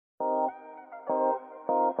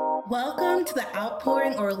Welcome to the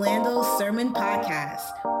Outpouring Orlando Sermon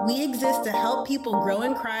Podcast. We exist to help people grow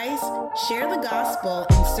in Christ, share the gospel,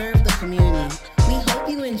 and serve the community. We hope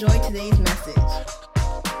you enjoy today's message.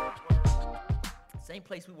 Same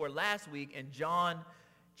place we were last week in John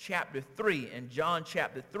chapter 3.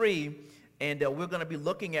 And we're going to be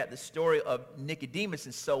looking at the story of Nicodemus.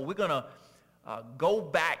 And so we're going to go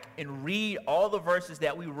back and read all the verses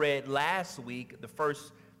that we read last week, the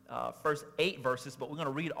first 8 verses, but we're going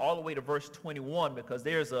to read all the way to verse 21 because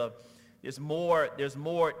there's more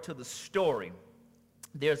to the story.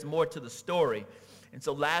 There's more to the story. And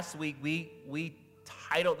so last week we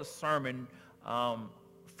titled the sermon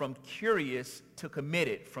From Curious to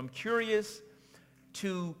Committed. From Curious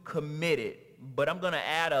to Committed. But I'm going to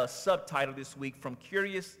add a subtitle this week, From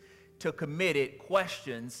Curious to Committed,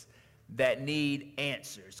 Questions that Need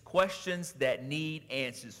Answers. Questions that need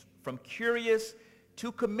answers. From curious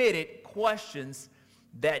to committed, questions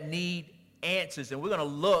that need answers. And we're going to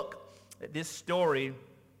look at this story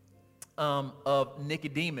of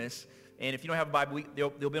Nicodemus. And if you don't have a Bible, they'll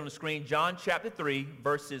be on the screen. John chapter 3,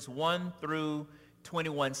 verses 1 through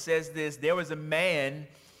 21 says this: There was a man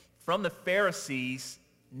from the Pharisees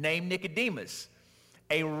named Nicodemus,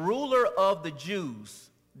 a ruler of the Jews.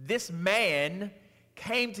 This man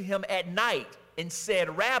came to him at night and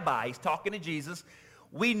said, Rabbi, he's talking to Jesus,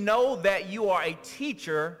 we know that you are a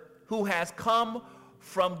teacher who has come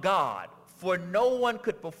from God, for no one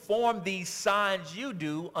could perform these signs you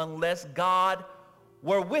do unless God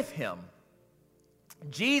were with him.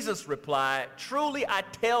 Jesus replied, Truly I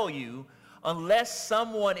tell you, unless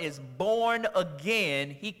someone is born again,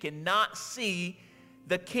 he cannot see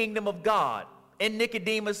the kingdom of God. And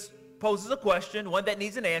Nicodemus poses a question, one that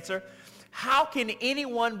needs an answer. How can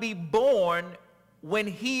anyone be born when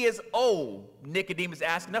he is old? Nicodemus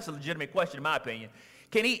asking. That's a legitimate question in my opinion.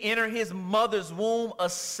 Can he enter his mother's womb a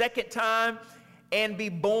second time and be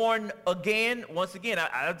born again? Once again,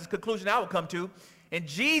 that's the conclusion I would come to. And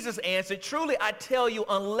Jesus answered, Truly I tell you,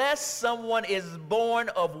 unless someone is born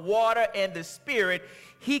of water and the Spirit,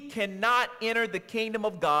 he cannot enter the kingdom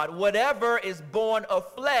of God. Whatever is born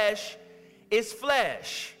of flesh is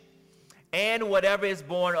flesh, and whatever is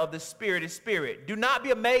born of the Spirit is spirit. Do not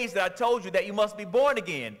be amazed that I told you that you must be born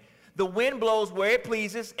again. The wind blows where it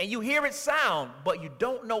pleases, and you hear its sound, but you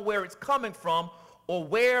don't know where it's coming from or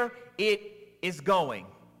where it is going.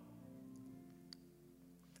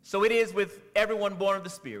 So it is with everyone born of the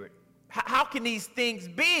Spirit. How can these things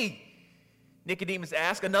be? Nicodemus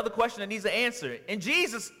asked. Another question that needs an answer. And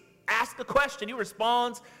Jesus asked the question. He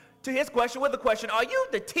responds to his question with a question. Are you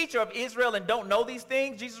the teacher of Israel and don't know these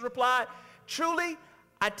things? Jesus replied, Truly,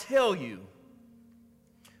 I tell you,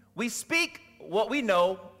 we speak what we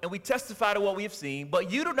know and we testify to what we have seen,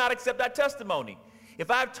 but you do not accept our testimony.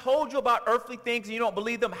 If I've told you about earthly things and you don't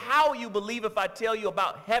believe them, how will you believe if I tell you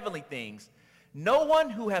about heavenly things? No one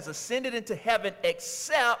who has ascended into heaven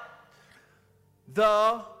except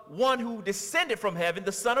the one who descended from heaven,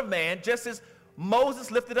 the Son of Man, just as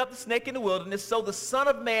Moses lifted up the snake in the wilderness, so the Son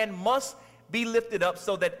of Man must be lifted up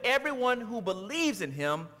so that everyone who believes in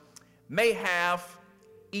him may have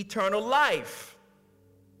eternal life.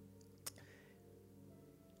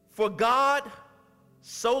 For God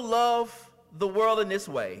so loved the world in this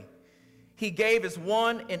way, he gave his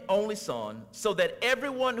one and only Son, so that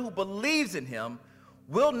everyone who believes in him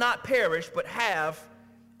will not perish but have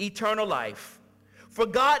eternal life. For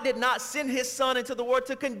God did not send his Son into the world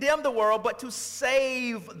to condemn the world, but to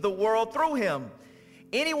save the world through him.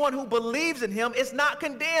 Anyone who believes in him is not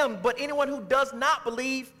condemned, but anyone who does not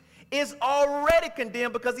believe is already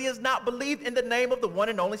condemned because he has not believed in the name of the one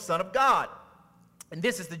and only Son of God. And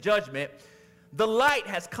this is the judgment. The light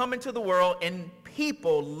has come into the world, and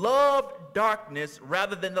people loved darkness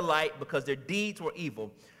rather than the light because their deeds were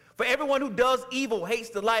evil. For everyone who does evil hates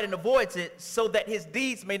the light and avoids it, so that his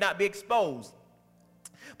deeds may not be exposed.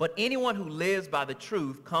 But anyone who lives by the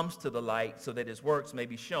truth comes to the light so that his works may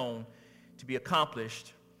be shown to be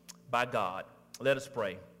accomplished by God. Let us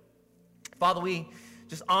pray. Father, we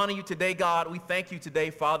just honor you today, God. We thank you today,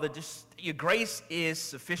 Father. Just your grace is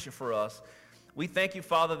sufficient for us. We thank you,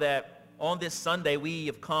 Father, that on this Sunday we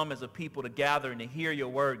have come as a people to gather and to hear your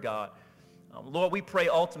word, God. Lord, we pray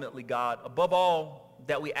ultimately, God, above all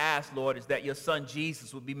that we ask, Lord, is that your Son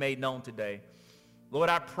Jesus would be made known today. Lord,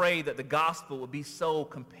 I pray that the gospel will be so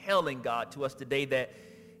compelling, God, to us today that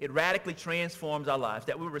it radically transforms our lives,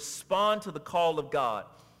 that we respond to the call of God.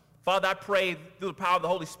 Father, I pray through the power of the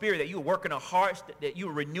Holy Spirit that you will work in our hearts, that you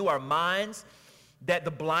will renew our minds, that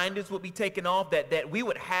the blinders would be taken off, that we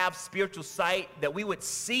would have spiritual sight, that we would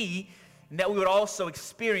see, and that we would also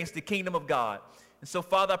experience the kingdom of God. And so,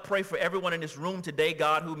 Father, I pray for everyone in this room today,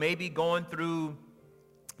 God, who may be going through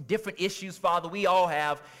different issues, Father. We all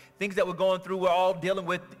have things that we're going through. We're all dealing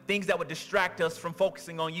with things that would distract us from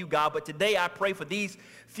focusing on you, God. But today I pray for these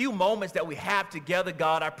few moments that we have together,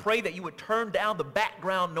 God. I pray that you would turn down the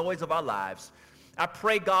background noise of our lives. I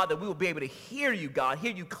pray, God, that we will be able to hear you, God,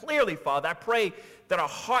 hear you clearly, Father. I pray that our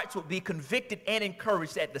hearts will be convicted and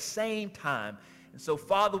encouraged at the same time. And so,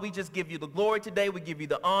 Father, we just give you the glory today. We give you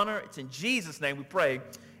the honor. It's in Jesus' name we pray.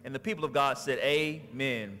 And the people of God said,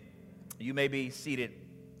 amen. You may be seated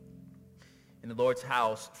in the Lord's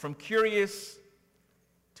house. From curious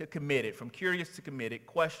to committed,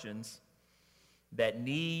 questions that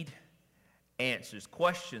need answers,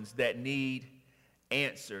 questions that need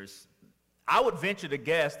answers. I would venture to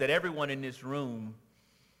guess that everyone in this room,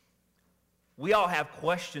 we all have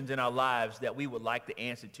questions in our lives that we would like the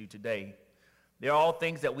answer to today. They're all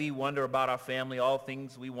things that we wonder about our family, all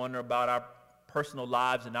things we wonder about our personal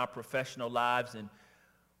lives and our professional lives, and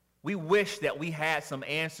we wish that we had some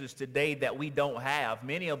answers today that we don't have.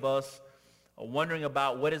 Many of us are wondering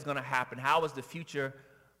about what is going to happen. How is the future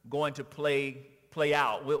going to play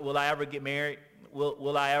out? Will I ever get married?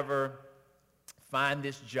 Will I ever find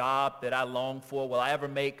this job that I long for? Will I ever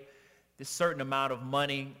make this certain amount of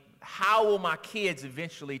money? How will my kids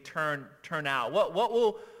eventually turn out? What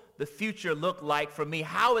will the future look like for me?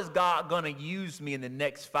 How is God going to use me in the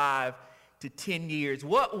next 5 to 10 years?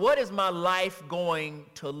 What is my life going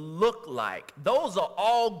to look like? Those are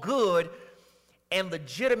all good and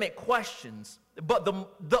legitimate questions. But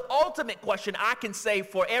the ultimate question I can say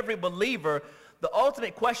for every believer, the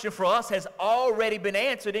ultimate question for us has already been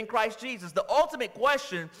answered in Christ Jesus. The ultimate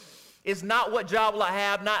question is not what job will I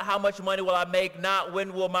have, not how much money will I make, not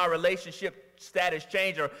when will my relationship status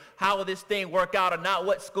change, or how will this thing work out, or not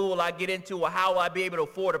what school will I get into, or how will I be able to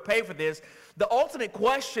afford to pay for this. The ultimate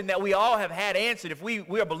question that we all have had answered if we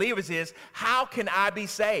are believers is, how can I be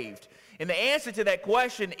saved? And the answer to that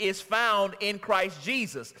question is found in Christ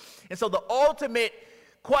Jesus. And so the ultimate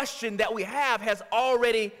question that we have has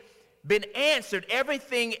already been answered.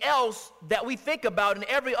 Everything else that we think about and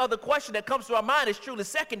every other question that comes to our mind is truly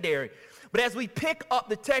secondary. But as we pick up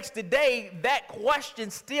the text today, that question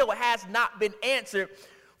still has not been answered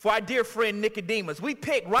for our dear friend Nicodemus. We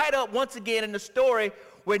pick right up once again in the story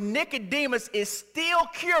where Nicodemus is still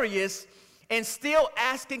curious and still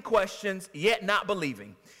asking questions, yet not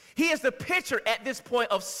believing. He is the picture at this point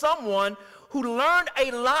of someone who learned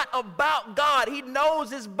a lot about God. He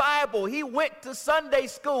knows his Bible. He went to Sunday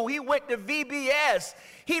school. He went to VBS.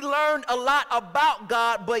 He learned a lot about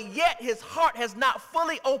God, but yet his heart has not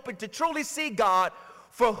fully opened to truly see God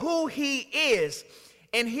for who he is.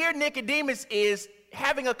 And here Nicodemus is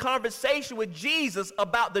having a conversation with Jesus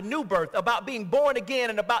about the new birth, about being born again,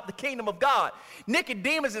 and about the kingdom of God.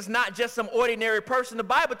 Nicodemus is not just some ordinary person. The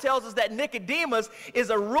Bible tells us that Nicodemus is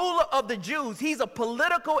a ruler of the Jews. He's a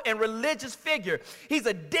political and religious figure. He's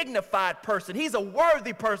a dignified person. He's a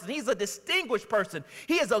worthy person. He's a distinguished person.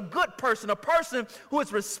 He is a good person, a person who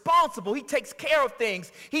is responsible. He takes care of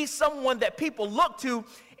things. He's someone that people look to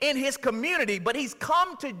in his community, but he's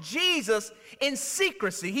come to Jesus in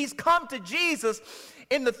secrecy. He's come to Jesus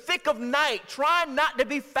in the thick of night, trying not to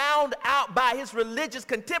be found out by his religious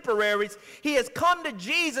contemporaries. He has come to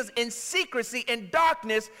Jesus in secrecy and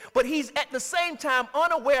darkness, but he's at the same time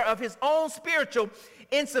unaware of his own spiritual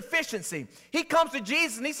insufficiency. He comes to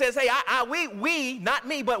Jesus and he says, hey, we, not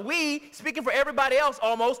me, but we, speaking for everybody else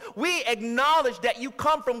almost, we acknowledge that you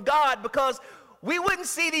come from God, because we wouldn't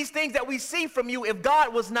see these things that we see from you if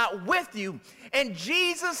God was not with you. And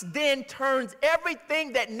Jesus then turns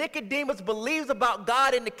everything that Nicodemus believes about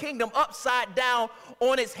God and the kingdom upside down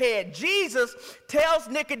on its head. Jesus tells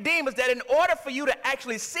Nicodemus that in order for you to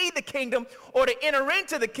actually see the kingdom or to enter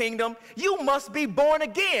into the kingdom, you must be born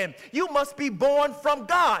again. You must be born from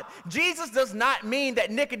God. Jesus does not mean that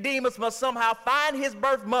Nicodemus must somehow find his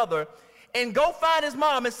birth mother and go find his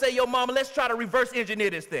mom and say, yo, mama, let's try to reverse engineer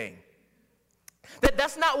this thing.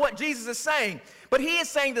 That's not what Jesus is saying. But he is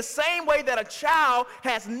saying the same way that a child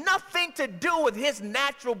has nothing to do with his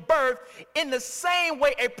natural birth, in the same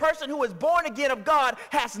way a person who is born again of God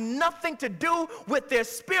has nothing to do with their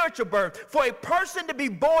spiritual birth. For a person to be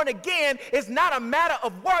born again is not a matter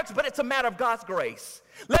of works, but it's a matter of God's grace.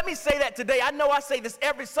 Let me say that today. I know I say this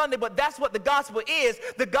every Sunday, but that's what the gospel is.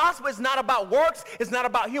 The gospel is not about works. It's not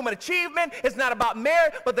about human achievement. It's not about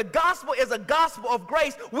merit, but the gospel is a gospel of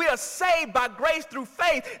grace. We are saved by grace through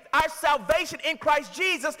faith. Our salvation in Christ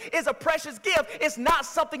Jesus is a precious gift. It's not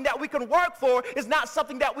something that we can work for. It's not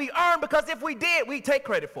something that we earn, because if we did, we'd take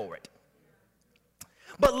credit for it.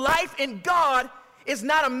 But life in God is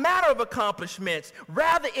not a matter of accomplishments.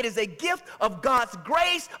 Rather, it is a gift of God's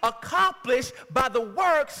grace accomplished by the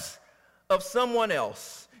works of someone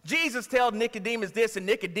else. Jesus tells Nicodemus this, and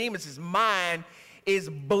Nicodemus' mind is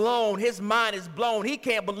blown. His mind is blown. He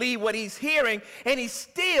can't believe what he's hearing, and he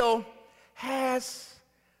still has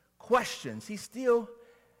questions. He still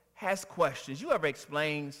has questions. You ever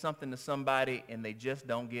explain something to somebody and they just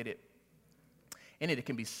don't get it? And it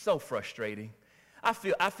can be so frustrating. I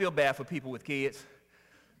feel bad for people with kids.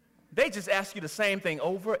 They just ask you the same thing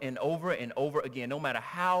over and over and over again, no matter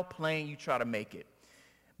how plain you try to make it.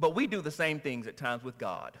 But we do the same things at times with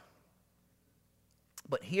God.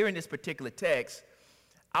 But here in this particular text,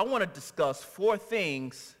 I want to discuss 4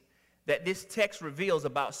 things that this text reveals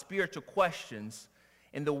about spiritual questions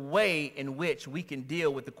and the way in which we can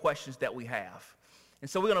deal with the questions that we have. And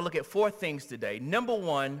so we're going to look at 4 things today. Number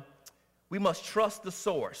 1, we must trust the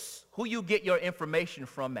source. Who you get your information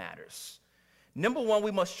from matters. Number 1,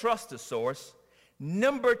 we must trust the source.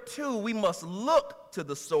 Number 2, we must look to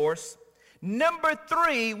the source. Number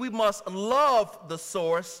 3, we must love the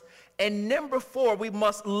source. And number 4, we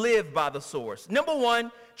must live by the source. Number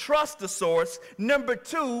 1, trust the source. Number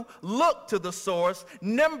 2, look to the source.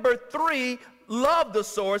 Number 3, love the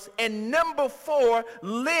source. And number 4,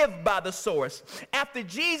 live by the source. After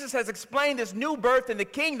Jesus has explained this new birth in the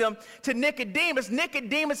kingdom to Nicodemus,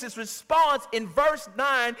 Nicodemus' response in verse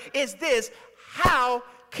 9 is this: how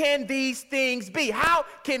can these things be? How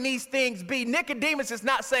can these things be? Nicodemus is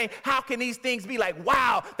not saying, how can these things be? Like,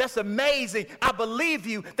 wow, that's amazing. I believe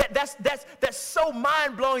you. That's so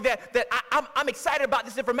mind-blowing that I'm excited about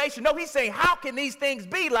this information. No, he's saying, how can these things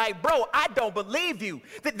be? Like, bro, I don't believe you.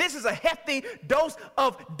 That this is a hefty dose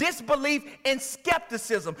of disbelief and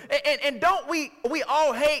skepticism. And don't we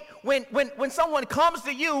all hate when someone comes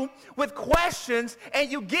to you with questions and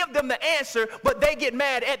you give them the answer, but they get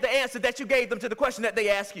mad at the answer that you gave them to the question that they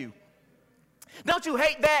asked you? Don't you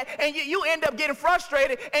hate that? And you end up getting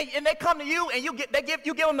frustrated, and they come to you and you give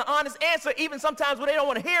them the honest answer, even sometimes when they don't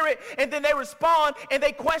want to hear it, and then they respond and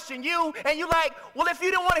they question you, and you like, well, if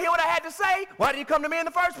you didn't want to hear what I had to say, why did you come to me in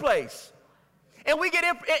the first place? And we get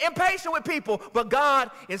impatient with people, but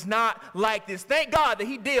God is not like this. Thank God that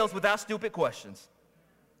he deals with our stupid questions.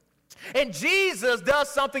 And Jesus does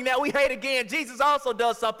something that we hate again. Jesus also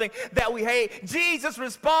does something that we hate. Jesus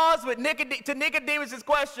responds to Nicodemus'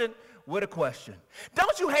 question with a question.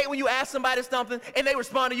 Don't you hate when you ask somebody something and they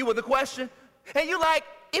respond to you with a question? And you're like,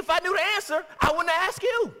 if I knew the answer, I wouldn't ask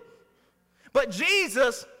you. But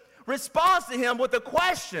Jesus responds to him with a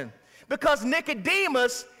question because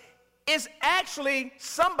Nicodemus is actually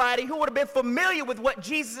somebody who would have been familiar with what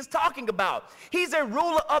Jesus is talking about. He's a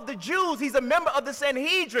ruler of the Jews. He's a member of the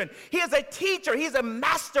Sanhedrin. He is a teacher. He's a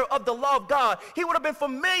master of the law of God. He would have been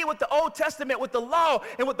familiar with the Old Testament, with the law,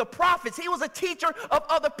 and with the prophets. He was a teacher of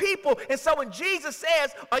other people. And so when Jesus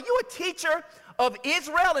says, are you a teacher of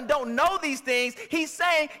Israel and don't know these things, he's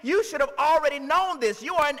saying you should have already known this.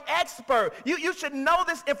 You are an expert. You should know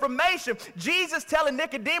this information. Jesus telling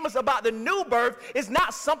Nicodemus about the new birth is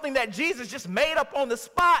not something that Jesus just made up on the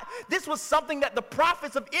spot. This was something that the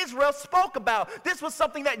prophets of Israel spoke about. This was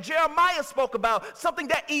something that Jeremiah spoke about, something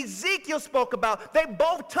that Ezekiel spoke about. They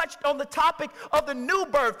both touched on the topic of the new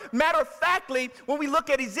birth. Matter of factly, when we look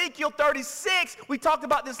at Ezekiel 36, we talked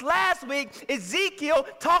about this last week, Ezekiel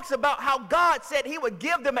talks about how God said he would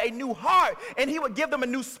give them a new heart and he would give them a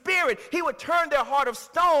new spirit. He would turn their heart of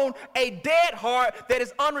stone, a dead heart that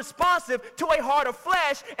is unresponsive, to a heart of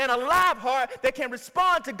flesh and a live heart that can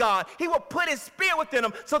respond to God. He would put his spirit within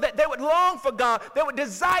them so that they would long for God, they would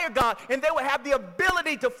desire God, and they would have the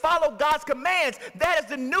ability to follow God's commands. That is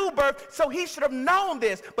the new birth, so he should have known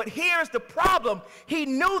this. But here's the problem. He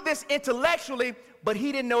knew this intellectually, but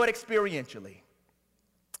he didn't know it experientially.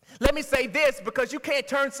 Let me say this, because you can't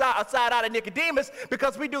turn side out of Nicodemus,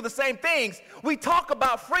 because we do the same things. We talk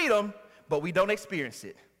about freedom, but we don't experience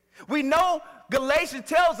it. We know Galatians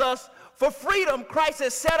tells us for freedom, Christ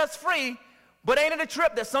has set us free, but ain't it a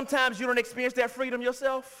trip that sometimes you don't experience that freedom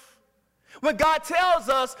yourself? When God tells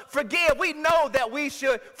us forgive, we know that we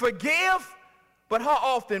should forgive, but how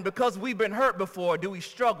often, because we've been hurt before, do we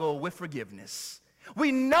struggle with forgiveness?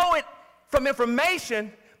 We know it from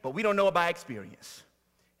information, but we don't know it by experience.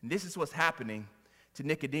 And this is what's happening to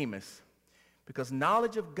Nicodemus, because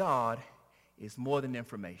knowledge of God is more than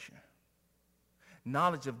information.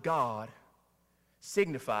 Knowledge of God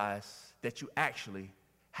signifies that you actually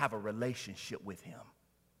have a relationship with him.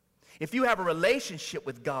 If you have a relationship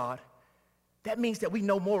with God, that means that we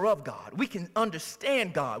know more of God. We can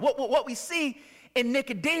understand God. What we see in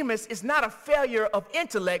Nicodemus is not a failure of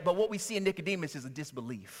intellect, but what we see in Nicodemus is a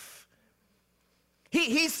disbelief.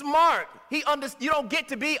 He's smart. You don't get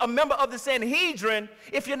to be a member of the Sanhedrin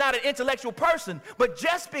if you're not an intellectual person. But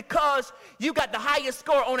just because you got the highest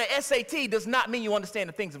score on an SAT does not mean you understand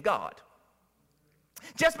the things of God.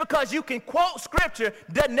 Just because you can quote scripture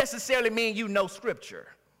doesn't necessarily mean you know scripture.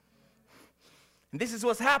 And this is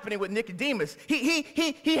what's happening with Nicodemus.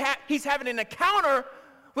 He's having an encounter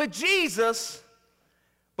with Jesus,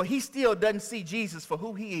 but he still doesn't see Jesus for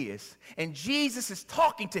who he is. And Jesus is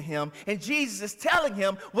talking to him, and Jesus is telling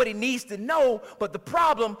him what he needs to know. But the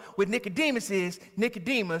problem with Nicodemus is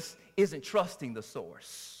Nicodemus isn't trusting the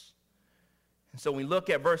source. And so when we look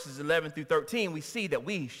at verses 11 through 13, we see that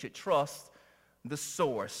we should trust the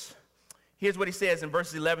source. Here's what he says in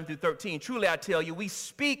verses 11 through 13. Truly I tell you, we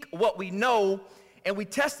speak what we know, and we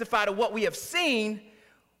testify to what we have seen,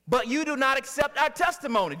 but you do not accept our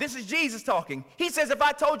testimony. This is Jesus talking. He says, if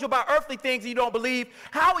I told you about earthly things and you don't believe,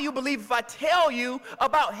 how will you believe if I tell you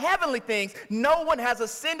about heavenly things? No one has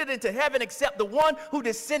ascended into heaven except the one who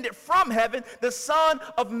descended from heaven, the Son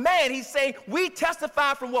of Man. He's saying we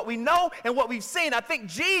testify from what we know and what we've seen. I think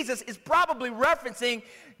Jesus is probably referencing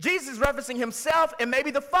himself and maybe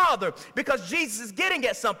the Father, because Jesus is getting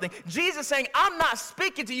at something. Jesus is saying, I'm not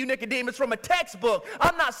speaking to you, Nicodemus, from a textbook.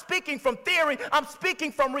 I'm not speaking from theory. I'm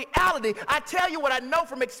speaking from reality. I tell you what I know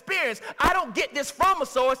from experience. I don't get this from a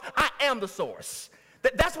source. I am the source.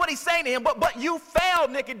 That's what he's saying to him. But you failed,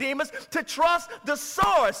 Nicodemus, to trust the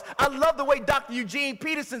source. I love the way Dr. Eugene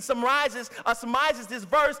Peterson summarizes this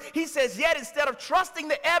verse. He says, yet instead of trusting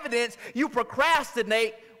the evidence, you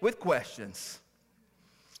procrastinate with questions.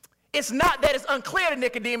 It's not that it's unclear to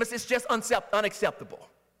Nicodemus, it's just unacceptable.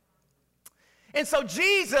 And so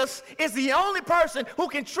Jesus is the only person who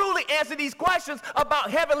can truly answer these questions about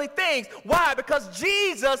heavenly things. Why? Because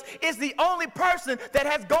Jesus is the only person that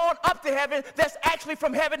has gone up to heaven that's actually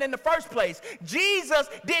from heaven in the first place. Jesus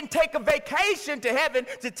didn't take a vacation to heaven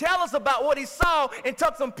to tell us about what he saw and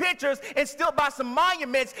took some pictures and stood by some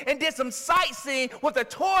monuments and did some sightseeing with a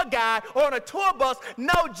tour guide or on a tour bus.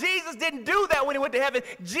 No, Jesus didn't do that when he went to heaven.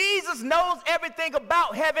 Jesus knows everything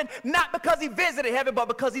about heaven, not because he visited heaven, but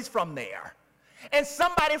because he's from there. And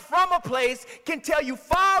somebody from a place can tell you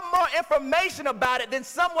far more information about it than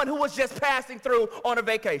someone who was just passing through on a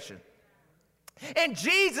vacation. And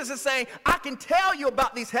Jesus is saying, I can tell you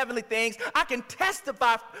about these heavenly things. I can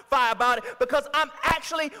testify about it because I'm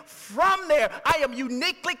actually from there. I am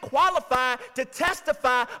uniquely qualified to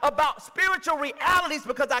testify about spiritual realities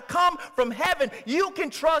because I come from heaven. You can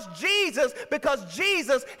trust Jesus because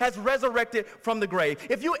Jesus has resurrected from the grave.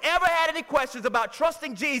 If you ever had any questions about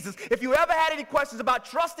trusting Jesus, if you ever had any questions about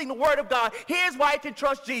trusting the Word of God, here's why you can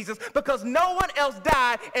trust Jesus: because no one else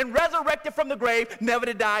died and resurrected from the grave, never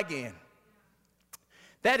to die again.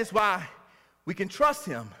 That is why we can trust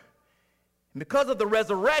him. And because of the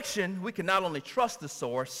resurrection, we can not only trust the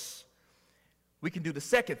source, we can do the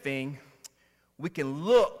second thing. We can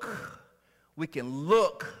look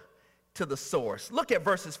to the source. Look at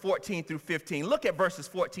verses 14 through 15. Look at verses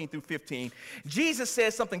 14 through 15. Jesus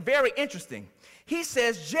says something very interesting. He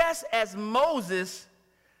says, just as Moses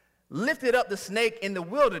lifted up the snake in the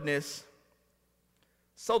wilderness,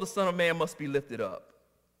 so the Son of Man must be lifted up,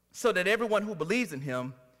 so that everyone who believes in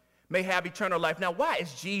him may have eternal life. Now, why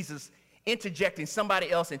is Jesus interjecting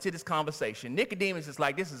somebody else into this conversation? Nicodemus is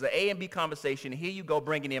like, this is an A and B conversation, and here you go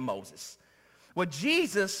bringing in Moses. Well,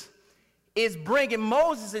 Jesus is bringing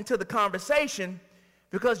Moses into the conversation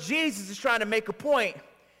because Jesus is trying to make a point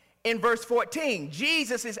in verse 14.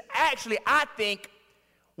 Jesus is actually, I think,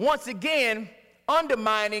 once again,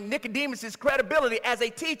 undermining Nicodemus' credibility as a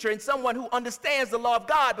teacher and someone who understands the law of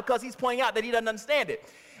God, because he's pointing out that he doesn't understand it.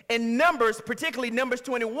 In Numbers, particularly Numbers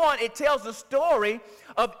 21, it tells the story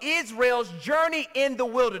of Israel's journey in the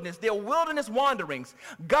wilderness, their wilderness wanderings.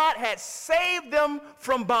 God had saved them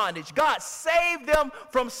from bondage. God saved them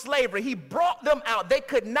from slavery. He brought them out. They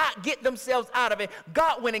could not get themselves out of it.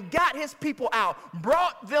 God went and got his people out,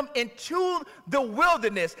 brought them into the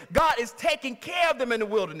wilderness. God is taking care of them in the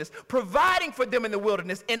wilderness, providing for them in the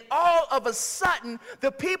wilderness. And all of a sudden,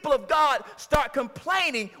 the people of God start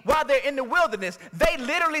complaining while they're in the wilderness. They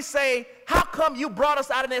literally say, how come you brought us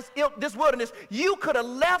out of this wilderness? You could have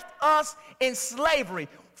left us in slavery.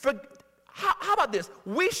 How about this?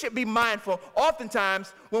 We should be mindful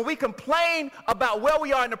oftentimes when we complain about where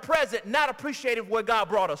we are in the present, not appreciating where God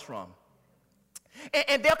brought us from.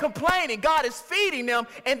 And they're complaining. God is feeding them,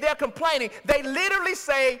 and they're complaining. They literally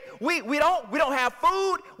say, we don't have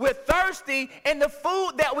food, we're thirsty, and the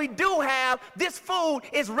food that we do have, this food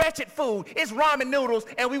is wretched food. It's ramen noodles,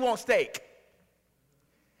 and we want steak.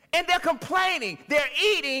 And they're complaining. They're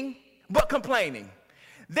eating, but complaining.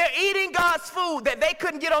 They're eating God's food that they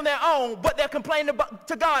couldn't get on their own, but they're complaining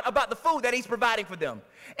to God about the food that he's providing for them.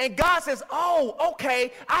 And God says, oh,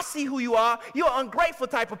 okay, I see who you are. You're an ungrateful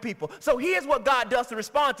type of people. So here's what God does to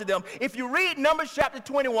respond to them. If you read Numbers chapter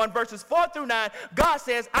 21, verses 4 through 9, God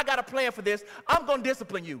says, I got a plan for this. I'm going to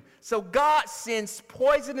discipline you. So God sends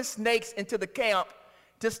poisonous snakes into the camp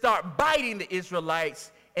to start biting the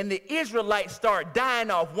Israelites, and the Israelites start dying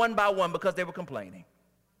off one by one because they were complaining.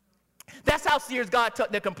 That's how serious God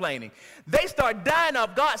took their complaining. They start dying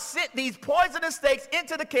off. God sent these poisonous snakes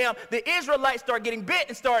into the camp. The Israelites start getting bit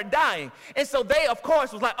and start dying. And so they, of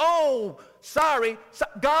course, was like, oh, sorry.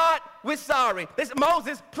 God, we're sorry. They said,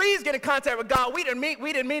 Moses, please get in contact with God. We didn't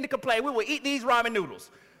mean to complain. We will eat these ramen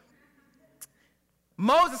noodles.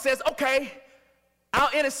 Moses says, okay,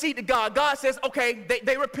 I'll intercede to God. God says, okay,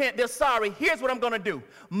 they repent. They're sorry. Here's what I'm going to do.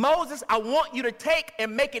 Moses, I want you to take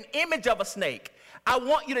and make an image of a snake. I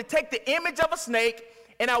want you to take the image of a snake,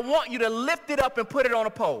 and I want you to lift it up and put it on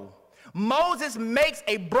a pole. Moses makes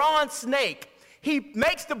a bronze snake. He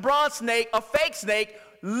makes the bronze snake, a fake snake,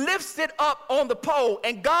 lifts it up on the pole,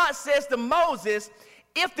 and God says to Moses,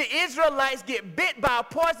 if the Israelites get bit by a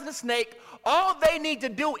poisonous snake, all they need to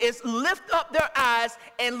do is lift up their eyes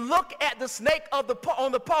and look at the snake on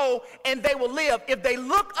the pole, and they will live. If they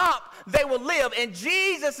look up, they will live. And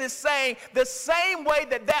Jesus is saying the same way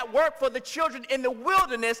that worked for the children in the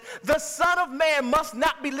wilderness, the Son of Man must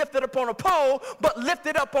not be lifted up on a pole, but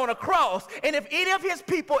lifted up on a cross. And if any of his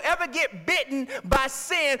people ever get bitten by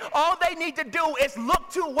sin, all they need to do is look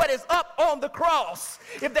to what is up on the cross.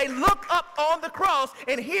 If they look up on the cross,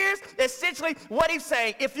 and here's essentially what he's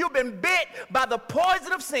saying. If you've been bit by the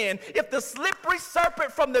poison of sin, if the slippery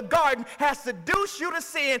serpent from the garden has seduced you to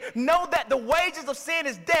sin, know that the wages of sin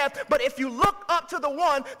is death. But if you look up to the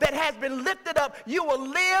one that has been lifted up, you will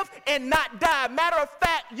live and not die. Matter of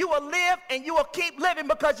fact, you will live and you will keep living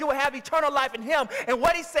because you will have eternal life in him. And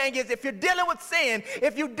what he's saying is, if you're dealing with sin,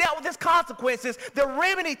 if you dealt with its consequences, the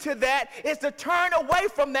remedy to that is to turn away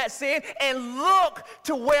from that sin and look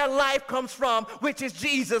to where life comes from, which is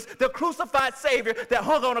Jesus, the crucified Savior that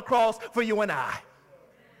hung on a cross for you and I.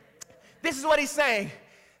 This is what he's saying.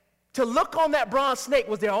 To look on that bronze snake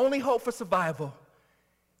was their only hope for survival.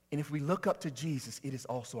 And if we look up to Jesus, it is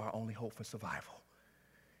also our only hope for survival.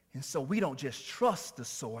 And so we don't just trust the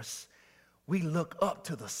source, we look up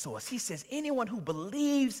to the source. He says anyone who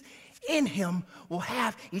believes in him will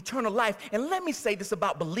have eternal life. And let me say this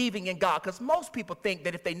about believing in God, because most people think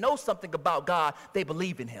that if they know something about God, they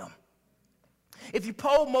believe in him. If you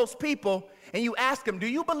poll most people and you ask them, do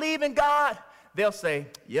you believe in God? They'll say,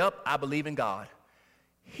 yep, I believe in God.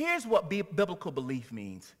 Here's what biblical belief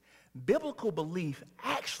means. Biblical belief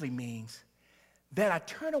actually means that I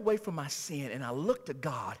turn away from my sin and I look to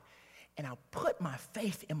God and I put my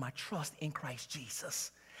faith and my trust in Christ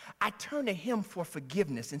Jesus. I turn to him for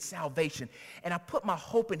forgiveness and salvation, and I put my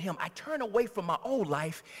hope in him. I turn away from my old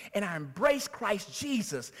life, and I embrace Christ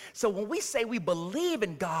Jesus. So when we say we believe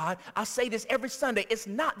in God, I say this every Sunday, it's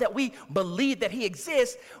not that we believe that he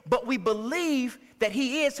exists, but we believe that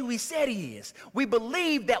he is who he said he is. We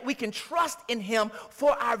believe that we can trust in him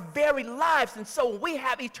for our very lives. And so when we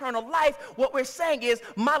have eternal life, what we're saying is,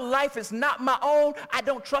 my life is not my own. I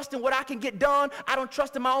don't trust in what I can get done. I don't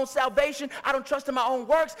trust in my own salvation. I don't trust in my own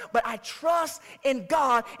works, but I trust in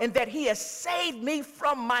God and that he has saved me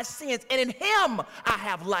from my sins. And in him, I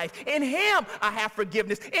have life. In him, I have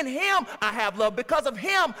forgiveness. In him, I have love. Because of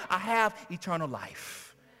him, I have eternal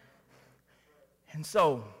life. And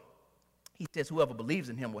so he says whoever believes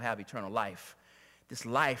in him will have eternal life. This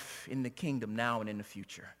life in the kingdom now and in the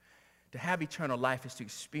future. To have eternal life is to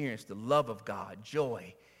experience the love of God,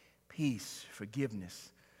 joy, peace,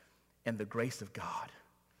 forgiveness, and the grace of God.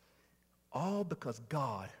 All because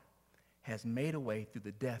God has made a way through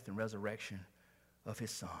the death and resurrection of his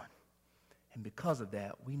Son. And because of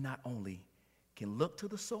that, we not only can look to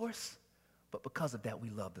the source, but because of that, we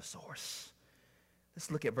love the source. Let's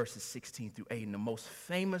look at verses 16 through 8 in the most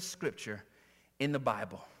famous scripture in the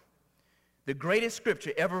Bible. The greatest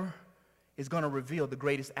scripture ever is going to reveal the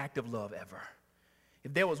greatest act of love ever.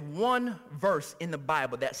 If there was one verse in the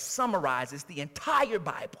Bible that summarizes the entire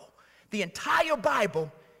Bible,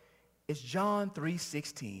 is John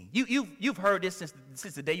 3:16. You've heard this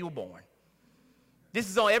since the day you were born. This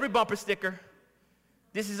is on every bumper sticker.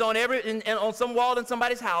 This is on on some wall in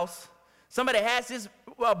somebody's house. Somebody has this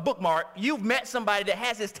bookmark. You've met somebody that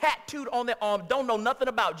has this tattooed on their arm, don't know nothing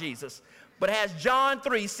about Jesus, but has John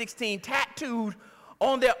 3:16 tattooed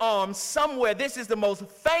on their arm somewhere. This is the most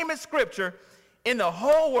famous scripture in the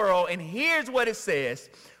whole world, and here's what it says.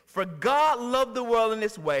 For God loved the world in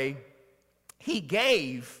this way. He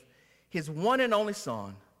gave his one and only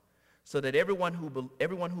Son, so that everyone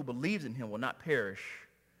who believes in him will not perish,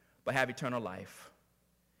 but have eternal life.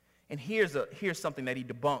 And here's something that he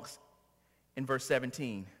debunks in verse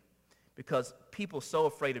 17, because people are so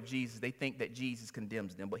afraid of Jesus, they think that Jesus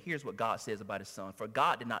condemns them. But here's what God says about his Son. For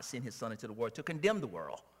God did not send his Son into the world to condemn the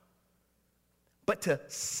world, but to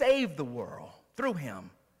save the world through him.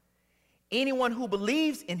 Anyone who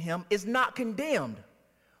believes in him is not condemned,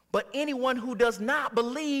 but anyone who does not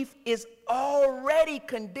believe is already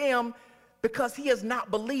condemned because he has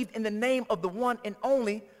not believed in the name of the one and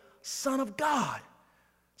only Son of God.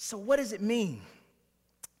 So what does it mean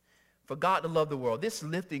for God to love the world? This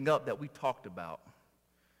lifting up that we talked about,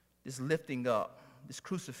 this lifting up, this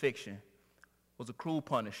crucifixion was a cruel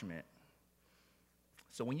punishment.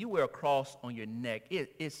 So when you wear a cross on your neck,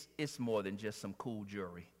 it's more than just some cool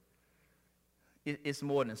jewelry. It's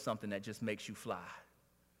more than something that just makes you fly.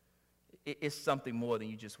 It's something more than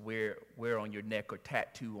you just wear on your neck or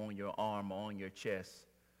tattoo on your arm or on your chest.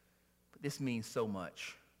 But this means so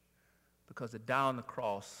much, because to die on the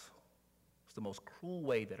cross was the most cruel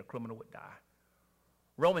way that a criminal would die.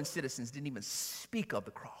 Roman citizens didn't even speak of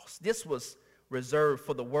the cross. This was reserved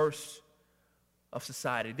for the worst of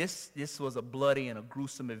society. This was a bloody and a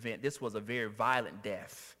gruesome event. This was a very violent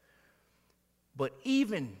death. But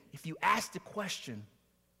even if you ask the question,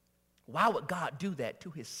 why would God do that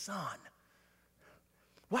to his Son?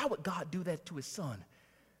 Why would God do that to his Son?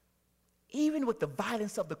 Even with the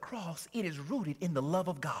violence of the cross, it is rooted in the love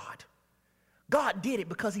of God. God did it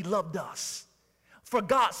because he loved us. For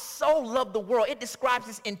God so loved the world. It describes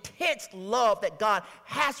this intense love that God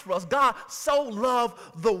has for us. God so loved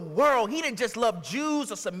the world. He didn't just love Jews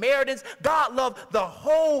or Samaritans. God loved the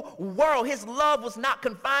whole world. His love was not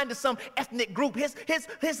confined to some ethnic group.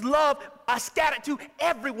 His love scattered to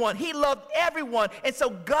everyone. He loved everyone. And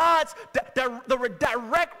so God's the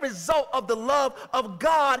direct result of the love of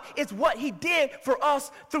God is what he did for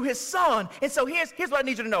us through his Son. And so here's what I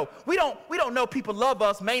need you to know. We don't know people love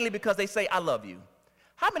us mainly because they say, I love you.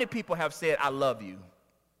 How many people have said, I love you?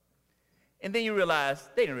 And then you realize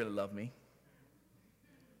they didn't really love me.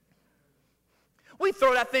 We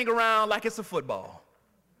throw that thing around like it's a football.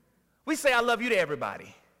 We say, I love you to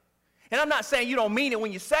everybody. And I'm not saying you don't mean it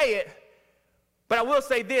when you say it, but I will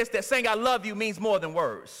say this, that saying I love you means more than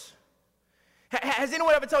words. Has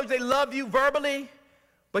anyone ever told you they love you verbally?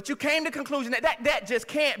 But you came to the conclusion that just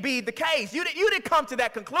can't be the case. You didn't come to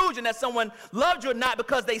that conclusion that someone loved you or not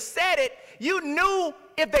because they said it. You knew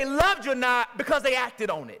if they loved you or not because they acted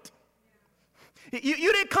on it.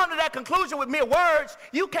 You didn't come to that conclusion with mere words.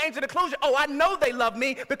 You came to the conclusion, oh, I know they love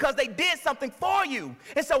me because they did something for you.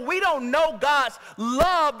 And so we don't know God's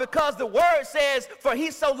love because the word says, for he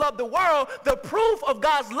so loved the world. The proof of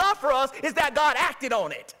God's love for us is that God acted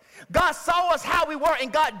on it. God saw us how we were,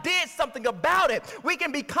 and God did something about it. We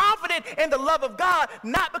can be confident in the love of God,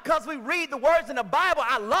 not because we read the words in the Bible,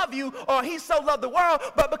 I love you, or he so loved the world,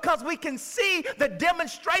 but because we can see the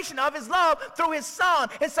demonstration of his love through his Son.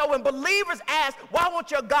 And so when believers ask, why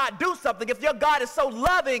won't your God do something? If your God is so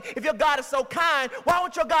loving, if your God is so kind, why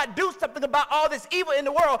won't your God do something about all this evil in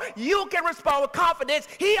the world? You can respond with confidence.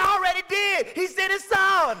 He already did. He sent his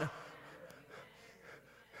Son.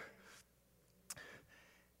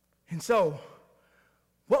 And so,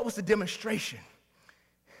 what was the demonstration?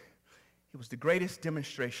 It was the greatest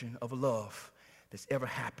demonstration of love that's ever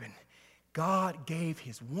happened. God gave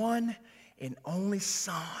his one and only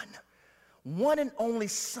Son. One and only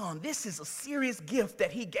Son. This is a serious gift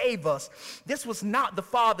that he gave us. This was not the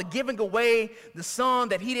Father giving away the Son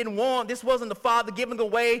that he didn't want. This wasn't the Father giving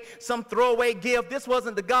away some throwaway gift. This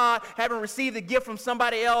wasn't the God having received the gift from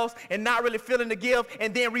somebody else and not really feeling the gift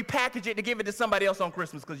and then repackage it to give it to somebody else on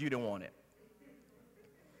Christmas because you didn't want it.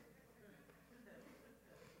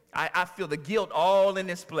 I feel the guilt all in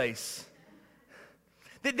this place.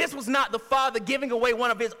 This was not the Father giving away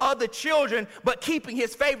one of his other children, but keeping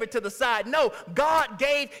his favorite to the side. No, God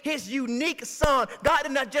gave his unique Son. God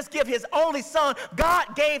did not just give his only Son.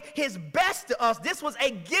 God gave his best to us. This was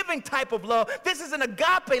a giving type of love. This is an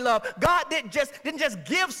agape love. God didn't just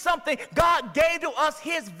give something. God gave to us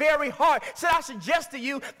his very heart. So I suggest to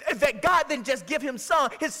you that God didn't just give his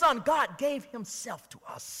Son. God gave himself to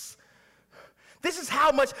us. This is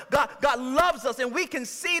how much God loves us, and we can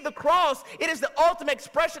see the cross. It is the ultimate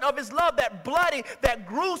expression of his love, that bloody, that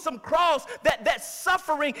gruesome cross, that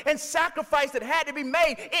suffering and sacrifice that had to be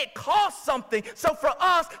made. It cost something. So for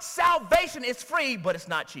us, salvation is free, but it's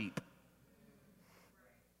not cheap.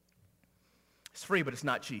 It's free, but it's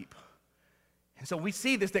not cheap. And so we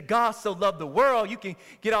see this, that God so loved the world. You can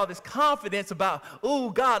get all this confidence about, oh,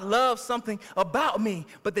 God loves something about me.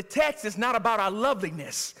 But the text is not about our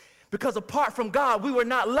loveliness. Because apart from God, we were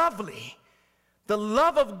not lovely. The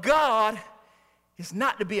love of God is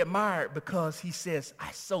not to be admired because he says,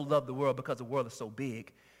 I so love the world because the world is so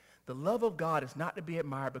big. The love of God is not to be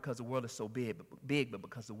admired because the world is so big, but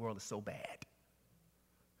because the world is so bad.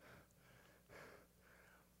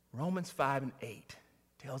 Romans 5:8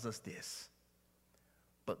 tells us this.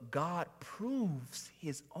 But God proves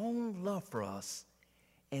his own love for us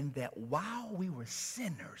in that while we were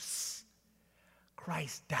sinners,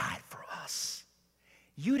 Christ died for us.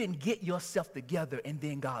 You didn't get yourself together and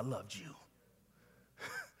then God loved you.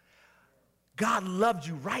 God loved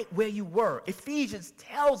you right where you were. Ephesians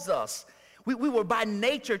tells us we were by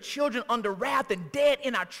nature children under wrath and dead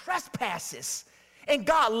in our trespasses. And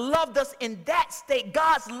God loved us in that state.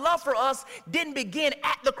 God's love for us didn't begin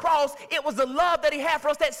at the cross. It was the love that he had for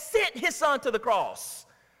us that sent his son to the cross.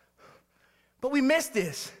 But we miss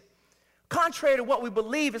this. Contrary to what we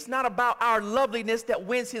believe, it's not about our loveliness that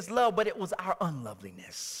wins his love, but it was our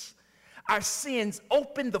unloveliness. Our sins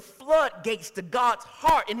opened the floodgates to God's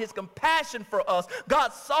heart and his compassion for us.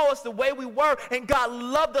 God saw us the way we were, and God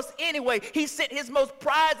loved us anyway. He sent his most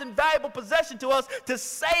prized and valuable possession to us to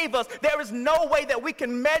save us. There is no way that we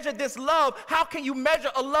can measure this love. How can you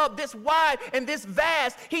measure a love this wide and this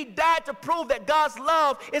vast? He died to prove that God's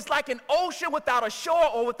love is like an ocean without a shore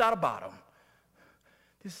or without a bottom.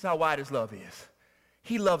 This is how wide his love is.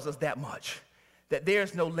 He loves us that much that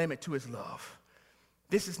there's no limit to his love.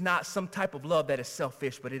 This is not some type of love that is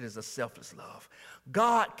selfish, but it is a selfless love.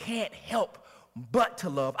 God can't help but to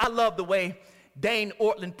love. I love the way Dane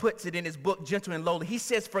Ortland puts it in his book, Gentle and Lowly. He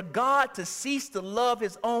says, for God to cease to love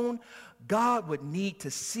his own, God would need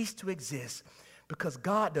to cease to exist because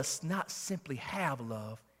God does not simply have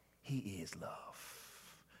love, he is love.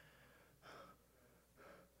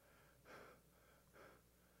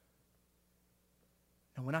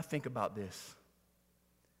 And when I think about this,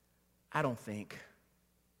 I don't think,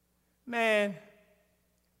 man,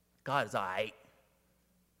 God is all right.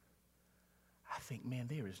 I think, man,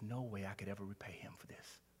 there is no way I could ever repay him for this.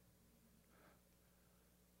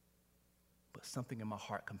 But something in my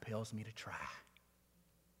heart compels me to try.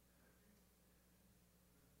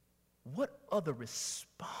 What other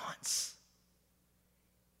response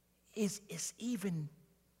is even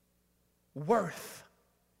worth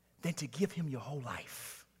than to give him your whole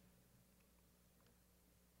life?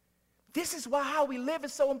 This is why how we live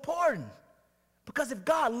is so important. Because if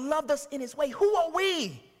God loved us in his way, who are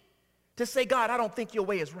we to say, God, I don't think your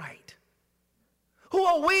way is right? Who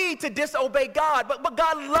are we to disobey God? But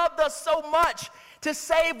God loved us so much to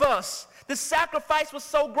save us. The sacrifice was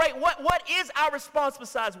so great. What is our response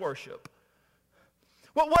besides worship?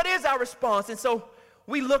 What is our response? And so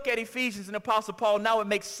we look at Ephesians and Apostle Paul. Now it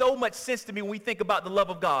makes so much sense to me when we think about the love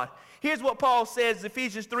of God. Here's what Paul says,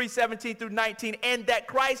 Ephesians 3:17 through 19, and that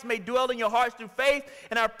Christ may dwell in your hearts through faith.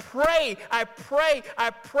 And I pray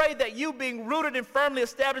that you, being rooted and firmly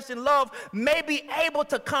established in love, may be able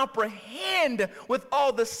to comprehend with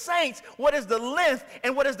all the saints what is the length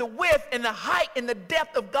and what is the width and the height and the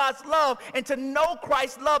depth of God's love, and to know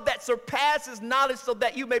Christ's love that surpasses knowledge, so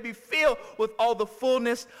that you may be filled with all the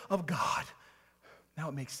fullness of God. Now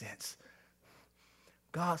it makes sense.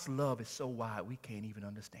 God's love is so wide we can't even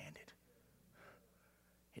understand it.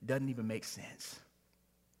 It doesn't even make sense.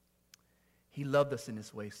 He loved us in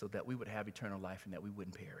this way so that we would have eternal life and that we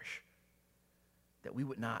wouldn't perish. That we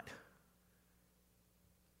would not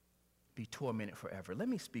be tormented forever. Let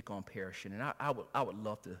me speak on perishing, and I would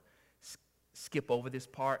love to skip over this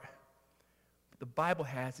part. But the Bible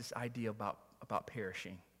has this idea about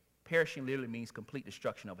perishing. Perishing literally means complete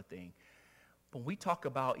destruction of a thing. When we talk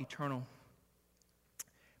about eternal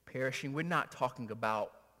perishing, we're not talking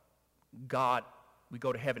about God, we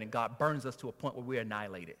go to heaven and God burns us to a point where we're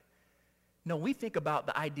annihilated. No, we think about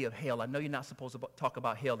the idea of hell. I know you're not supposed to talk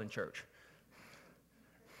about hell in church.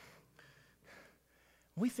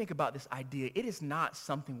 We think about this idea. It is not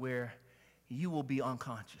something where you will be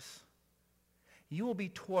unconscious. You will be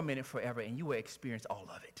tormented forever and you will experience all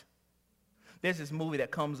of it. There's this movie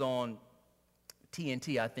that comes on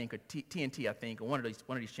TNT, I think, or TNT, I think, or one of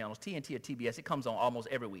these channels, TNT or TBS. It comes on almost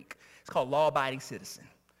every week. It's called Law Abiding Citizen.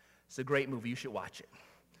 It's a great movie. You should watch it.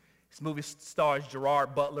 This movie stars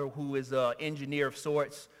Gerard Butler, who is an engineer of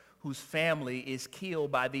sorts, whose family is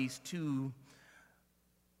killed by these two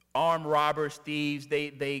armed robbers, thieves.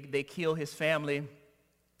 They kill his family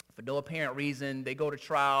for no apparent reason. They go to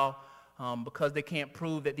trial because they can't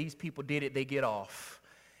prove that these people did it. They get off.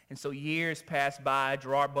 And so years pass by.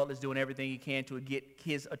 Gerard Butler's doing everything he can to get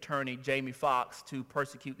his attorney, Jamie Foxx, to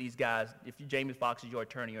persecute these guys. If Jamie Foxx is your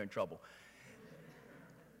attorney, you're in trouble.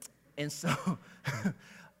 And so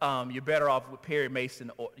you're better off with Perry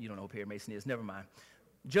Mason, or you don't know who Perry Mason is, never mind.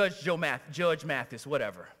 Judge Mathis,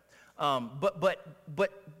 whatever.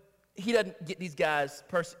 But he doesn't get these guys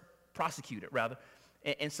prosecuted, rather.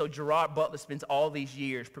 And so Gerard Butler spends all these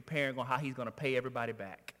years preparing on how he's going to pay everybody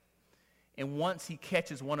back. And once he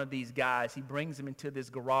catches one of these guys, he brings him into this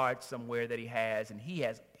garage somewhere that he has, and he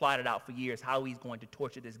has plotted out for years how he's going to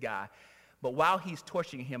torture this guy. But while he's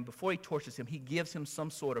torturing him, before he tortures him, he gives him some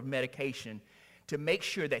sort of medication to make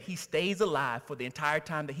sure that he stays alive for the entire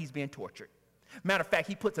time that he's being tortured. Matter of fact,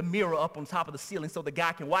 he puts a mirror up on top of the ceiling so the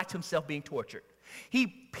guy can watch himself being tortured. He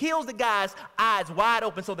peels the guy's eyes wide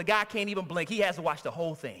open so the guy can't even blink. He has to watch the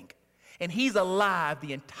whole thing. And he's alive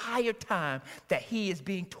the entire time that he is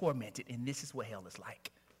being tormented. And this is what hell is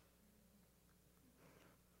like.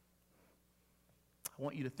 I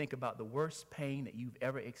want you to think about the worst pain that you've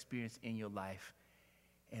ever experienced in your life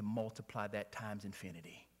and multiply that times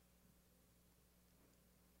infinity.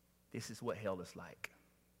 This is what hell is like.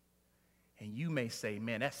 And you may say,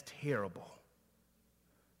 man, that's terrible.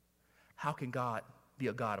 How can God be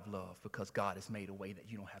a God of love? Because God has made a way that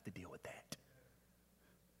you don't have to deal with that.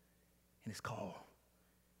 And it's called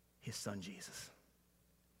his son Jesus,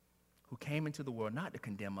 who came into the world not to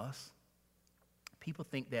condemn us. People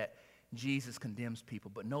think that Jesus condemns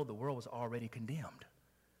people, but no, the world was already condemned.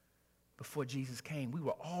 Before Jesus came, we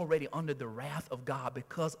were already under the wrath of God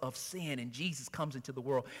because of sin, and Jesus comes into the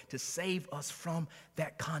world to save us from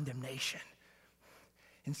that condemnation.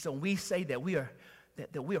 And so we say that we are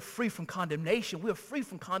free from condemnation. We are free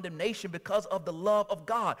from condemnation because of the love of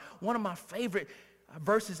God. One of my favorite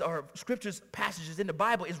verses or scriptures passages in the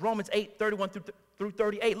Bible is Romans 8:31 through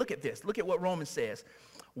 38. Look at this. Look at what Romans says.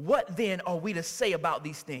 What then are we to say about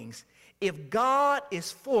these things? If God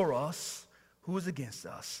is for us, who is against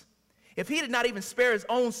us? If he did not even spare his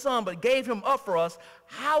own son, but gave him up for us,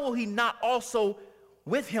 how will he not also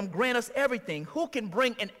with him grant us everything? Who can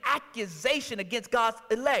bring an accusation against God's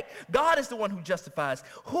elect? God is the one who justifies.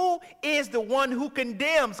 Who is the one who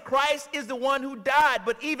condemns? Christ is the one who died,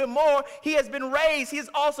 but even more, he has been raised. He is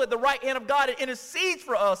also at the right hand of God and intercedes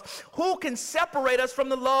for us. Who can separate us from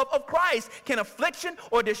the love of Christ? Can affliction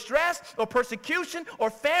or distress or persecution or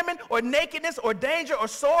famine or nakedness or danger or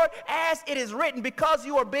sword? As it is written, because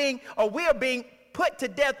we are being put to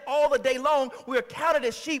death all the day long, we are counted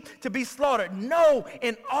as sheep to be slaughtered. No,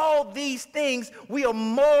 in all these things we are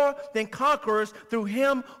more than conquerors through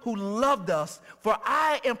him who loved us. For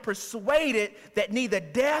I am persuaded that neither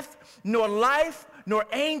death nor life, nor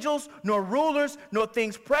angels, nor rulers, nor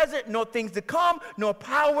things present, nor things to come, nor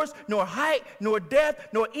powers, nor height, nor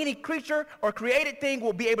depth, nor any creature or created thing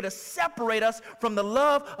will be able to separate us from the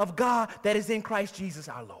love of God that is in Christ Jesus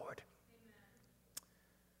our Lord.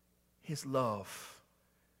 His love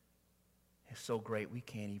is so great we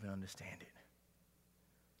can't even understand it.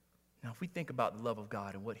 Now, if we think about the love of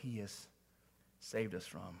God and what he has saved us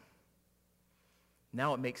from,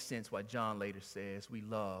 now it makes sense why John later says we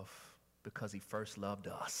love because he first loved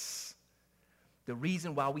us. The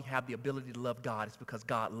reason why we have the ability to love God is because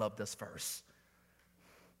God loved us first.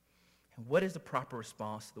 And what is the proper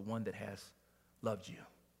response to the one that has loved you?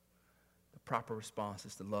 The proper response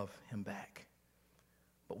is to love him back.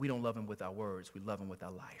 But we don't love him with our words. We love him with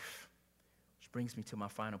our life. Which brings me to my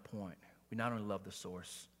final point. We not only love the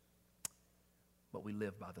source, but we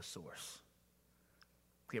live by the source.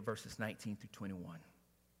 Look at verses 19 through 21.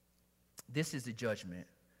 This is the judgment.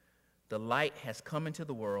 The light has come into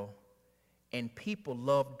the world, and people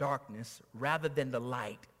love darkness rather than the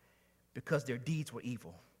light because their deeds were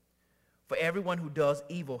evil. For everyone who does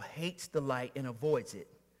evil hates the light and avoids it,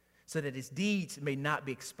 so that his deeds may not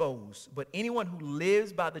be exposed. But anyone who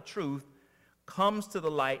lives by the truth comes to the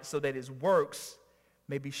light so that his works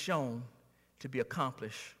may be shown to be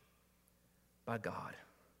accomplished by God.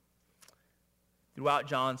 Throughout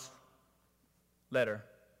John's letter,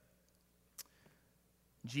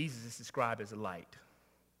 Jesus is described as a light.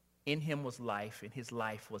 In him was life, and his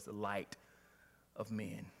life was the light of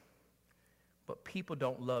men. But people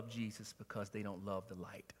don't love Jesus because they don't love the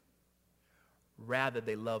light. Rather,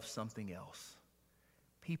 they love something else.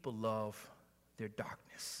 People love their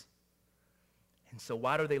darkness. And so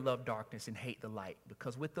why do they love darkness and hate the light?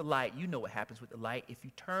 Because with the light, you know what happens with the light. If you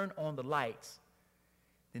turn on the lights,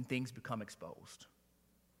 then things become exposed.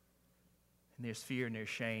 And there's fear and there's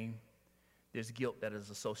shame. There's guilt that is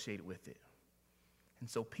associated with it. And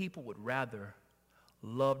so people would rather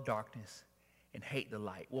love darkness and hate the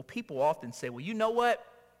light. Well, people often say, well, you know what?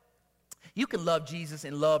 You can love Jesus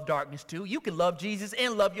and love darkness too. You can love Jesus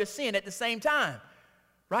and love your sin at the same time,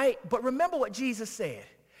 right? But remember what Jesus said.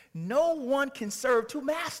 No one can serve two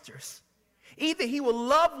masters. Either he will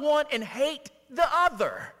love one and hate the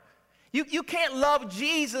other. You can't love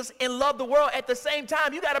Jesus and love the world at the same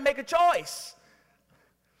time. You got to make a choice.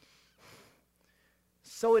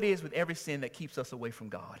 So it is with every sin that keeps us away from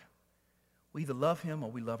God. We either love him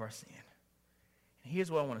or we love our sin. And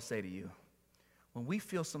here's what I want to say to you. When we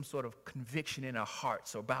feel some sort of conviction in our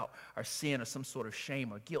hearts about our sin or some sort of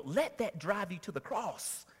shame or guilt, let that drive you to the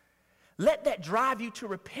cross. Let that drive you to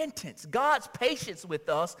repentance. God's patience with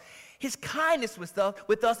us, his kindness with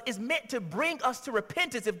us is meant to bring us to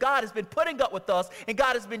repentance. If God has been putting up with us and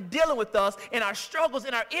God has been dealing with us in our struggles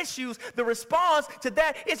and our issues, the response to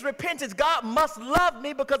that is repentance. God must love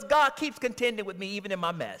me because God keeps contending with me even in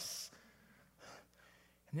my mess.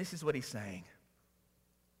 And this is what he's saying.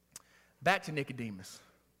 Back to Nicodemus.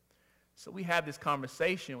 So we have this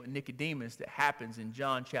conversation with Nicodemus that happens in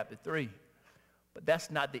John chapter 3. But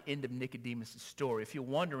that's not the end of Nicodemus' story. If you're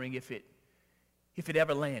wondering if it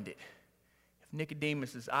ever landed, if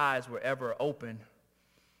Nicodemus' eyes were ever open,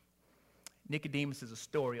 Nicodemus is a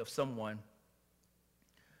story of someone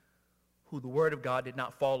who the word of God did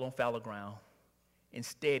not fall on fallow ground.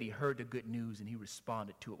 Instead, he heard the good news and he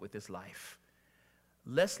responded to it with his life.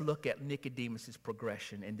 Let's look at Nicodemus'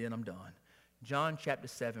 progression, and then I'm done. John chapter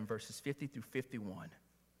 7, verses 50 through 51.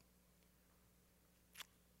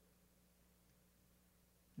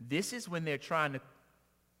 This is when they're trying to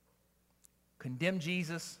condemn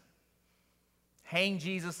Jesus, hang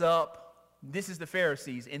Jesus up. This is the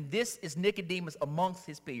Pharisees, and this is Nicodemus amongst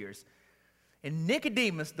his peers. And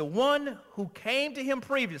Nicodemus, the one who came to him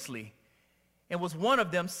previously and was one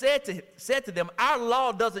of them, said to them, our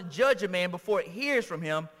law doesn't judge a man before it hears from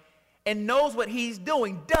him and knows what he's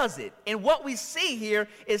doing, does it? And what we see here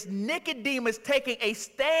is Nicodemus taking a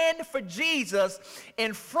stand for Jesus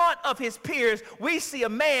in front of his peers. We see a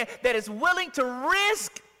man that is willing to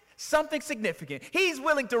risk something significant. He's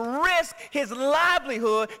willing to risk his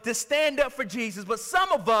livelihood to stand up for Jesus. But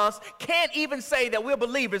some of us can't even say that we're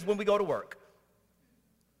believers when we go to work.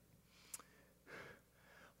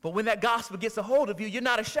 But when that gospel gets a hold of you, you're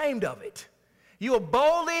not ashamed of it. You will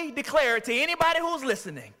boldly declare it to anybody who's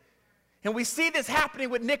listening. And we see this happening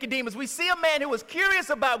with Nicodemus. We see a man who was curious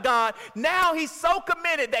about God. Now he's so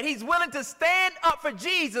committed that he's willing to stand up for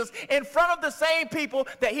Jesus in front of the same people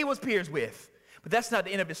that he was peers with. But that's not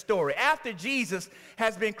the end of his story. After Jesus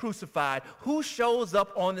has been crucified, who shows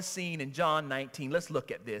up on the scene in John 19? Let's look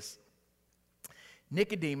at this.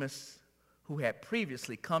 Nicodemus, who had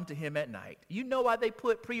previously come to him at night. You know why they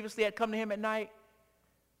put previously had come to him at night?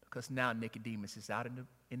 Because now Nicodemus is out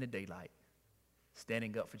in the daylight,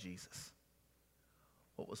 standing up for Jesus.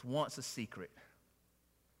 What was once a secret,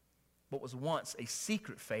 what was once a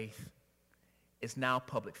secret faith is now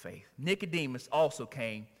public faith. Nicodemus also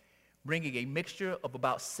came bringing a mixture of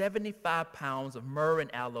about 75 pounds of myrrh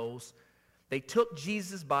and aloes. They took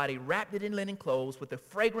Jesus' body, wrapped it in linen clothes with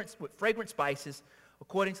fragrant spices,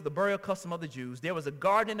 according to the burial custom of the Jews. There was a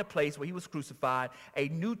garden in the place where he was crucified. A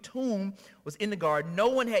new tomb was in the garden. No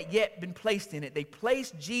one had yet been placed in it. They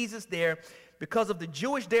placed Jesus there because of the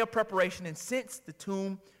Jewish day of preparation, and since the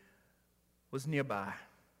tomb was nearby.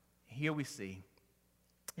 Here we see,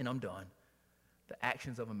 and I'm done, the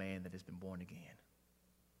actions of a man that has been born again.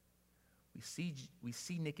 We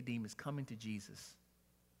see Nicodemus coming to Jesus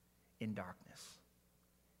in darkness,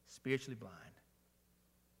 spiritually blind.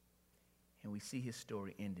 And we see his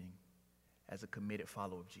story ending as a committed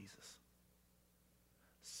follower of Jesus.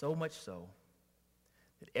 So much so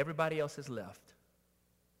that everybody else has left.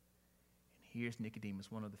 And here's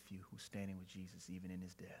Nicodemus, one of the few who's standing with Jesus even in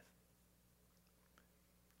his death.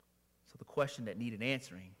 So the question that needed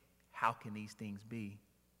answering, how can these things be?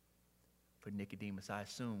 For Nicodemus, I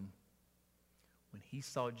assume, when he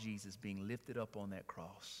saw Jesus being lifted up on that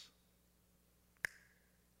cross,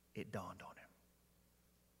 it dawned on him.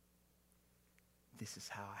 This is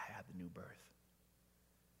how I have the new birth.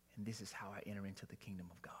 And this is how I enter into the kingdom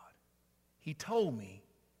of God. He told me,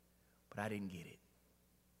 but I didn't get it.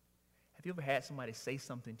 Have you ever had somebody say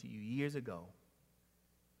something to you years ago,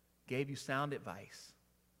 gave you sound advice,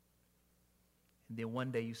 and then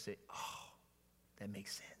one day you said, oh, that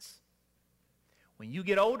makes sense. When you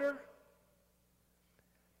get older,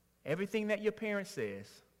 everything that your parent says,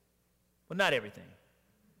 well, not everything,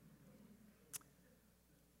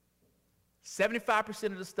 75%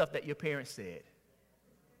 of the stuff that your parents said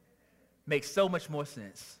makes so much more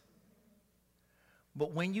sense.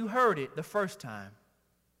 But when you heard it the first time,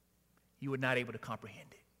 you were not able to comprehend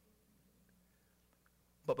it.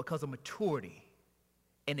 But because of maturity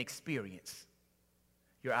and experience,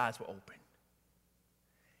 your eyes were open.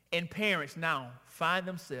 And parents now find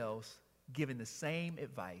themselves giving the same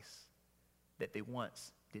advice that they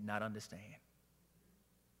once did not understand.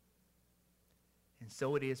 And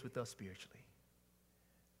so it is with us spiritually,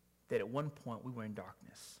 that at one point we were in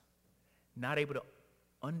darkness, not able to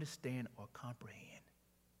understand or comprehend.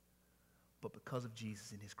 But because of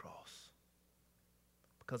Jesus and his cross,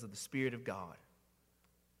 because of the Spirit of God,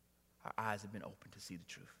 our eyes have been opened to see the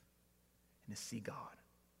truth and to see God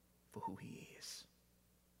for who he is.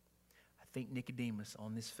 I think Nicodemus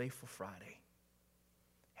on this faithful Friday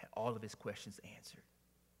had all of his questions answered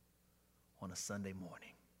on a Sunday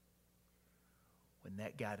morning when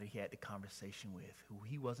that guy that he had the conversation with, who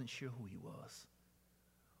he wasn't sure who he was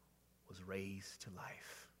raised to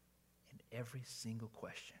life. And every single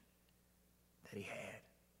question that he had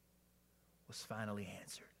was finally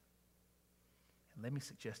answered. And let me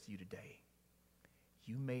suggest to you today,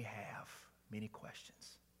 you may have many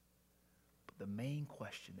questions, but the main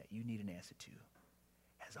question that you need an answer to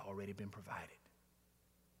has already been provided.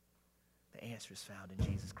 The answer is found in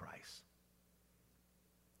Jesus Christ.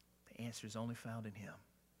 The answer is only found in him.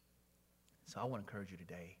 So I want to encourage you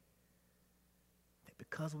today that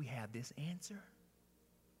because we have this answer,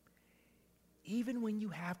 even when you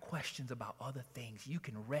have questions about other things, you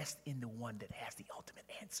can rest in the one that has the ultimate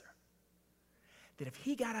answer. That if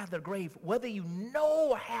he got out of the grave, whether you know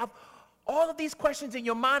or have all of these questions in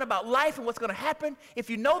your mind about life and what's going to happen, if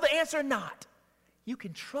you know the answer or not, you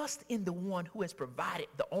can trust in the one who has provided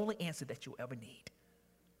the only answer that you'll ever need.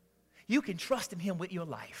 You can trust in him with your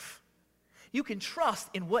life. You can trust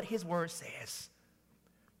in what his word says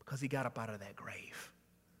because he got up out of that grave.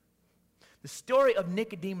 The story of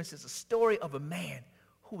Nicodemus is a story of a man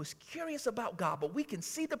who was curious about God, but we can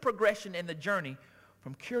see the progression and the journey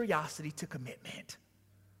from curiosity to commitment.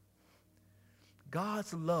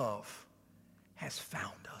 God's love has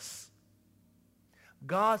found us.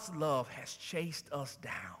 God's love has chased us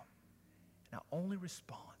down. And our only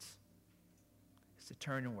response is to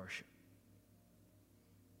turn and worship.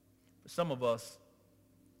 For some of us,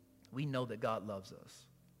 we know that God loves us.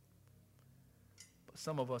 But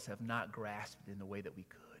some of us have not grasped it in the way that we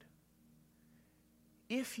could.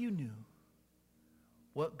 If you knew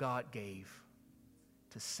what God gave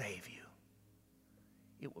to save you,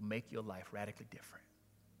 it would make your life radically different.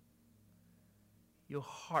 Your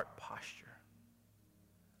heart posture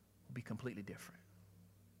will be completely different.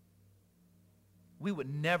 We would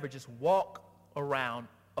never just walk around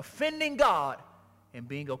offending God and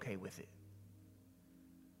being okay with it.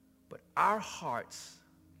 But our hearts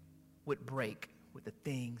would break with the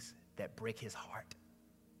things that break his heart.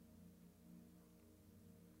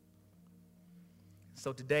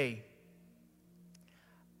 So today,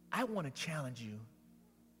 I want to challenge you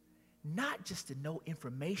not just to know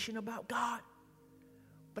information about God,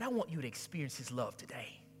 but I want you to experience his love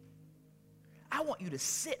today. I want you to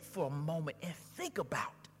sit for a moment and think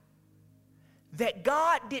about that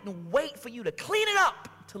God didn't wait for you to clean it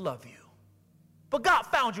up to love you. But God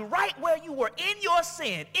found you right where you were in your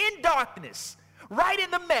sin, in darkness, right in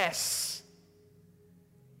the mess.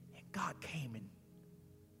 And God came and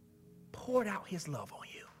poured out his love on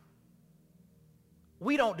you.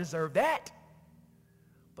 We don't deserve that,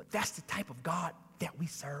 but that's the type of God that we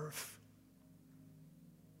serve.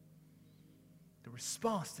 The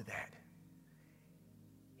response to that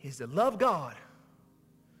is to love God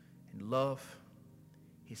and love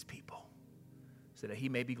his people so that he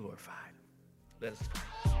may be glorified. Let us pray.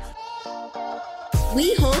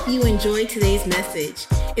 We hope you enjoyed today's message.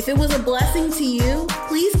 If it was a blessing to you,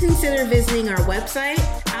 please consider visiting our website,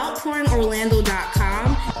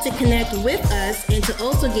 outpouringorlando.com, to connect with us and to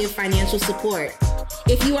also give financial support.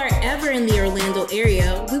 If you are ever in the Orlando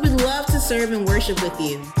area, we would love to serve and worship with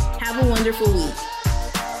you. Have a wonderful week.